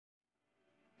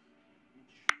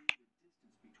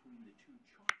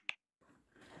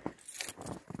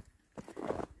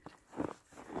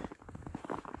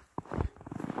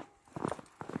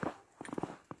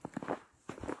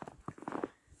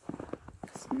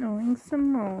snowing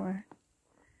some more.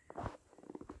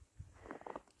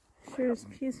 Sure is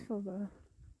peaceful though.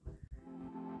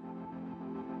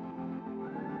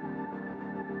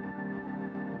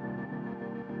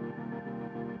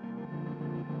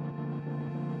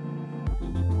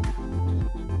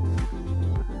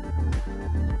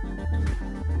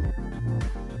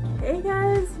 Hey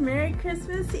guys, Merry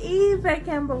Christmas Eve! I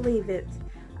can't believe it.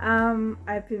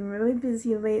 I've been really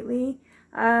busy lately.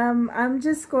 I'm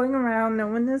just going around. No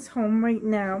one is home right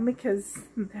now because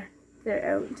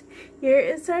they're out. Here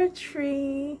is our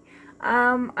tree.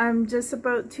 I'm just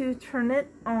about to turn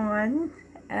it on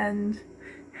and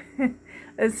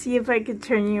let's see if I can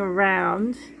turn you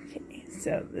around. Okay,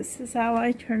 so this is how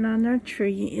I turn on our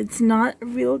tree. It's not a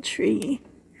real tree.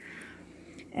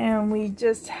 And we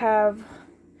just have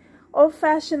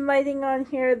old-fashioned lighting on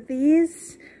here.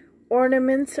 These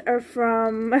ornaments are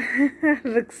from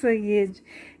looks so huge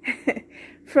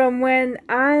from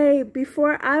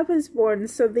before I was born.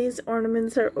 So these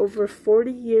ornaments are over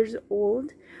 40 years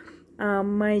old.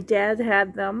 My dad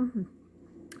had them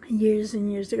years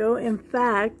and years ago. In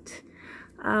fact,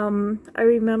 I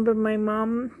remember my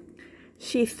mom,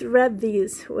 she thread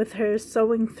these with her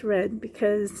sewing thread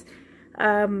because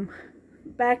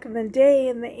back in the day,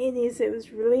 in the 80s, it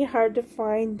was really hard to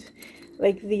find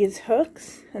like these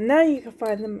hooks. And now you can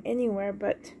find them anywhere,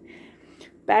 but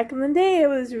back in the day, it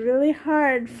was really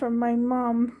hard for my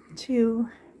mom to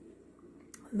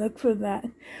look for that.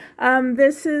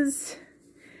 This is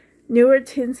newer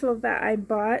tinsel that I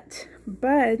bought,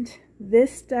 but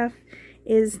this stuff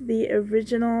is the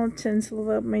original tinsel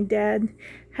that my dad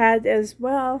had as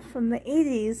well from the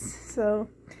 80s. So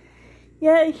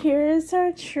yeah, here is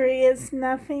our tree. It's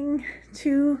nothing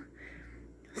too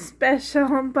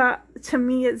special, but to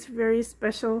me it's very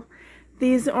special.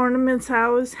 These ornaments I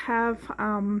always have,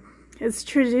 it's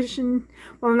tradition,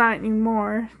 well not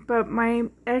anymore, but my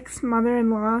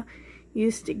ex-mother-in-law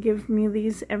used to give me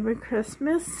these every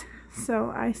Christmas,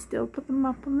 so I still put them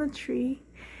up on the tree.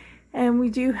 And we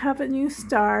do have a new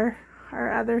star,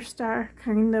 our other star,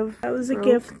 kind of. That was a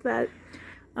gift that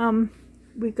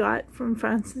we got from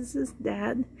Francis's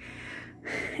dad,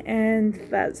 and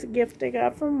that's a gift I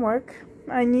got from work.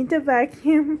 I need to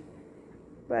vacuum,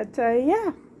 but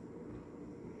yeah.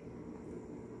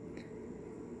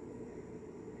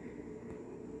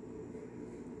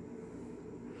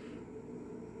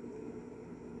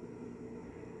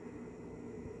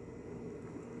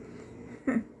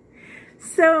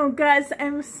 So guys,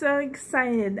 I'm so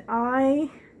excited. I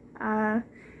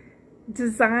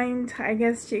designed, I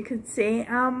guess you could say,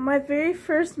 my very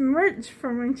first merch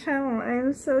for my channel.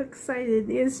 I'm so excited.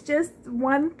 It's just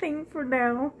one thing for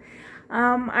now.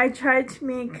 I tried to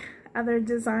make other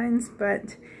designs,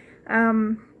 but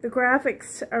the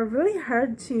graphics are really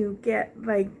hard to get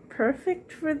like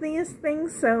perfect for these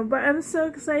things. So, but I'm so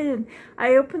excited.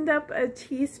 I opened up a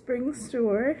Teespring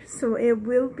store, so it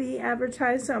will be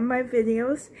advertised on my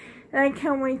videos, and I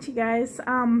can't wait, you guys.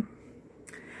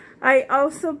 I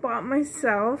also bought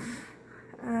myself,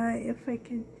 if I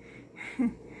could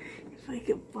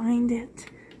find it,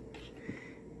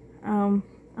 I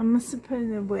must have put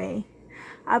it away.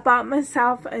 I bought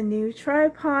myself a new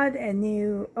tripod,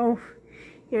 oh,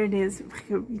 here it is, if I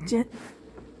could reach it.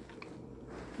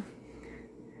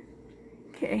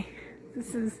 Okay,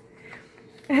 this is,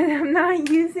 and I'm not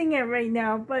using it right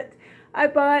now, but I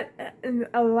bought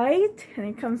a light, and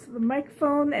it comes with a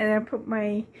microphone, and I put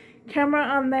my camera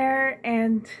on there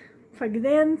and plug it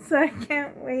in, so I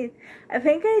can't wait. I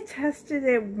think I tested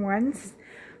it once,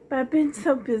 but I've been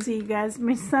so busy, you guys.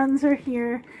 My sons are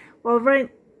here. Well,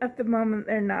 right at the moment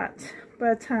they're not,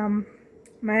 but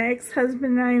my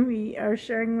ex-husband and I, we are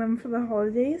sharing them for the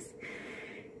holidays,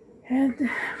 and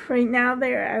right now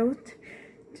they're out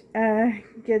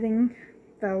getting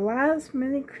the last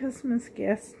minute Christmas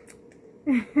gifts.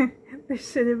 They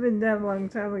should have been done a long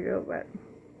time ago, but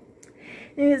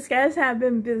anyways, guys, I've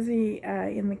been busy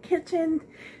in the kitchen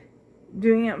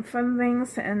doing up fun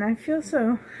things, and I feel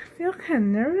kind of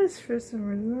nervous for some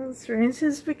reason. Strange,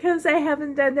 just because I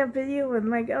haven't done a video in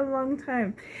like a long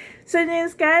time. So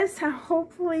anyways, guys,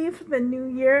 hopefully for the new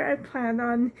year I plan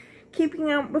on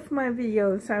keeping up with my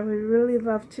videos. I would really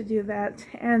love to do that,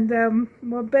 and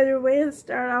what better way to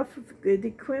start off with good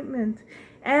equipment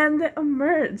and a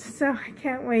merch. So I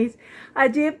can't wait. I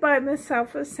did buy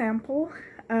myself a sample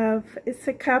of, it's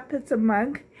a cup, it's a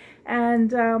mug,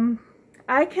 and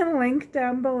I can link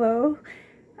down below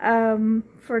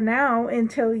for now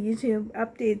until YouTube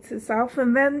updates itself,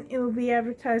 and then it will be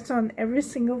advertised on every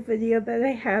single video that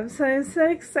I have. So I'm so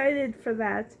excited for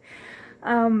that.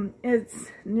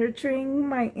 It's nurturing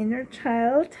my inner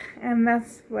child, and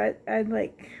that's what I'd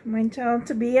like my child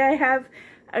to be. I have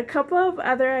a couple of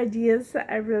other ideas that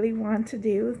I really want to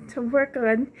do, to work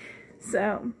on.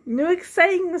 So, new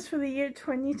excitingness for the year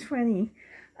 2020.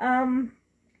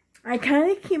 I kind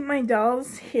of keep my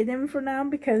dolls hidden for now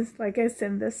because, like I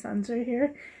said, the sons are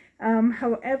here.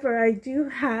 However, I do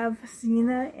have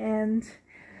Xena and,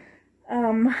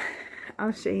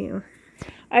 I'll show you.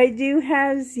 I do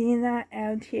have Xena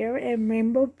out here and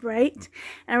Rainbow Bright.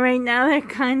 And right now they're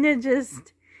kind of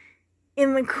just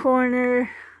in the corner.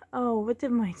 Oh, what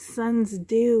did my sons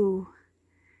do?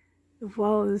 The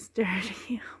wall is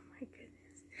dirty. Oh my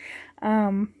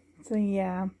goodness. So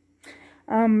yeah.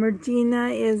 Regina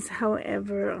is,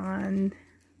 however, on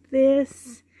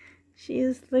this. She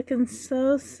is looking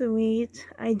so sweet.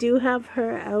 I do have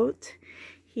her out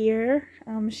here.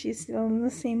 She's still in the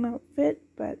same outfit,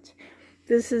 but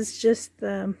this is just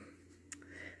the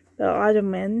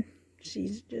ottoman.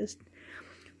 She's just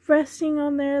resting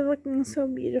on there, looking so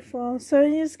beautiful. So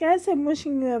yes, guys, I'm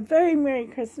wishing you a very Merry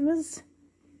Christmas.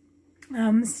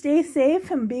 Stay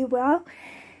safe and be well.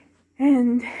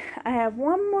 And I have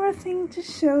one more thing to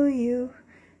show you.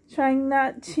 Trying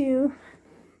not to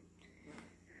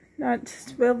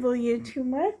swivel you too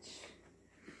much.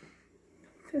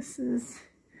 This is,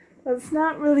 well, it's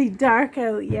not really dark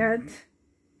out yet,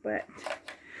 but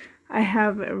I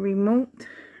have a remote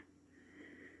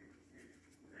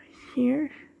right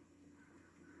here.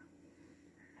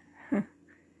 And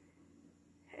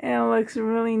it looks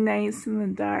really nice in the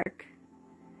dark.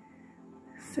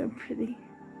 So pretty.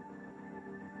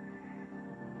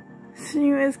 So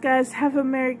anyways, guys, have a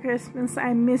Merry Christmas.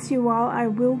 I miss you all. I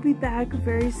will be back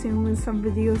very soon with some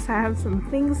videos. I have some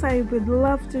things I would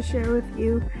love to share with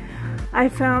you. I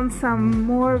found some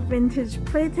more vintage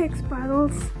Playtex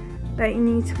bottles that you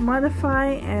need to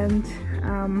modify and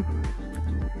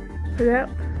put up.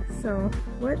 So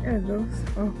what are those?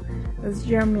 Oh, that's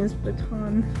Jeremy's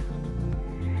baton.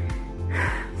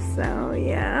 So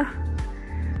yeah,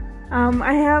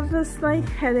 I have a slight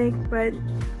headache, but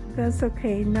that's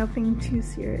okay, nothing too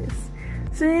serious.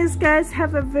 So anyways, guys,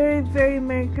 have a very, very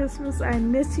Merry Christmas. I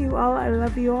miss you all. I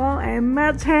love you all. I am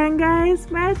Match Hand, guys.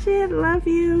 Match it. Love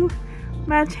you.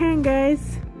 Match Hand,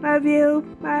 guys. Love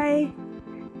you. Bye.